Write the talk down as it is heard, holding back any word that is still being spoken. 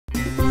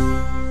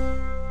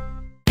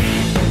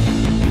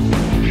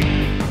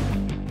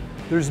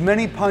There's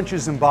many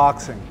punches in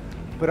boxing,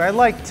 but I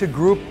like to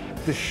group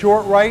the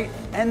short right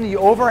and the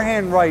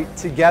overhand right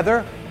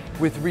together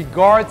with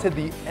regard to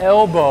the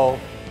elbow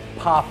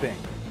popping,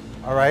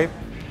 all right?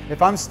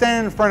 If I'm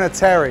standing in front of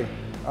Terry,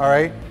 all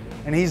right,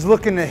 and he's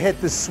looking to hit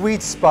the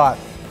sweet spot,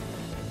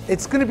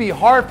 it's gonna be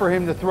hard for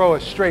him to throw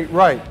a straight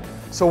right.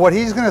 So what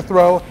he's gonna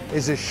throw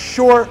is a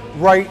short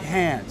right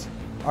hand,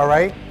 all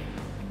right?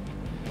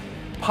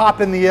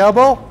 Popping the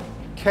elbow,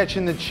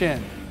 catching the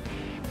chin.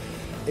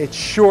 It's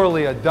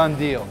surely a done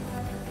deal,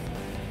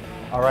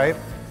 all right?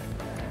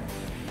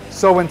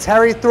 So when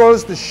Terry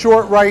throws the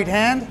short right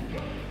hand,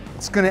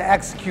 it's gonna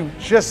execute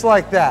just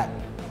like that.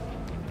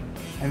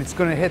 And it's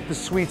gonna hit the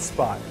sweet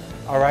spot,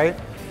 all right?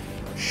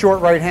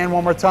 Short right hand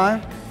one more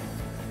time.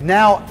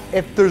 Now,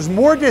 if there's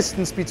more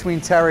distance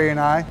between Terry and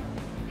I,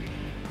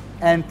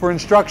 and for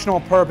instructional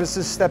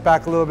purposes, step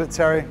back a little bit,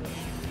 Terry,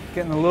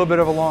 getting a little bit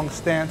of a long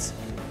stance,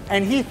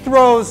 and he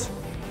throws,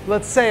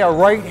 let's say, a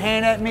right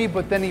hand at me,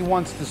 but then he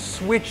wants to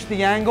switch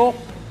the angle,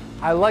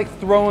 I like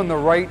throwing the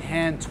right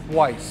hand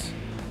twice,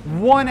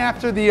 one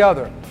after the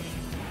other.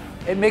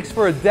 It makes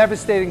for a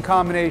devastating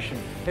combination.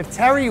 If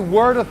Terry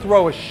were to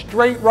throw a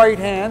straight right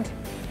hand,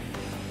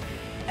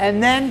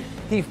 and then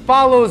he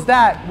follows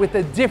that with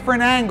a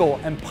different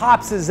angle and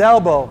pops his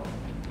elbow,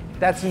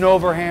 that's an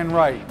overhand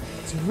right.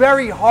 It's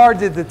very hard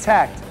to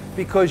detect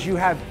because you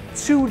have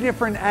two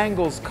different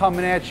angles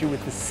coming at you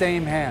with the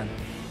same hand.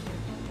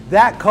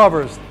 That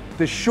covers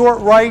the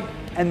short right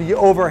and the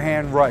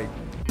overhand right.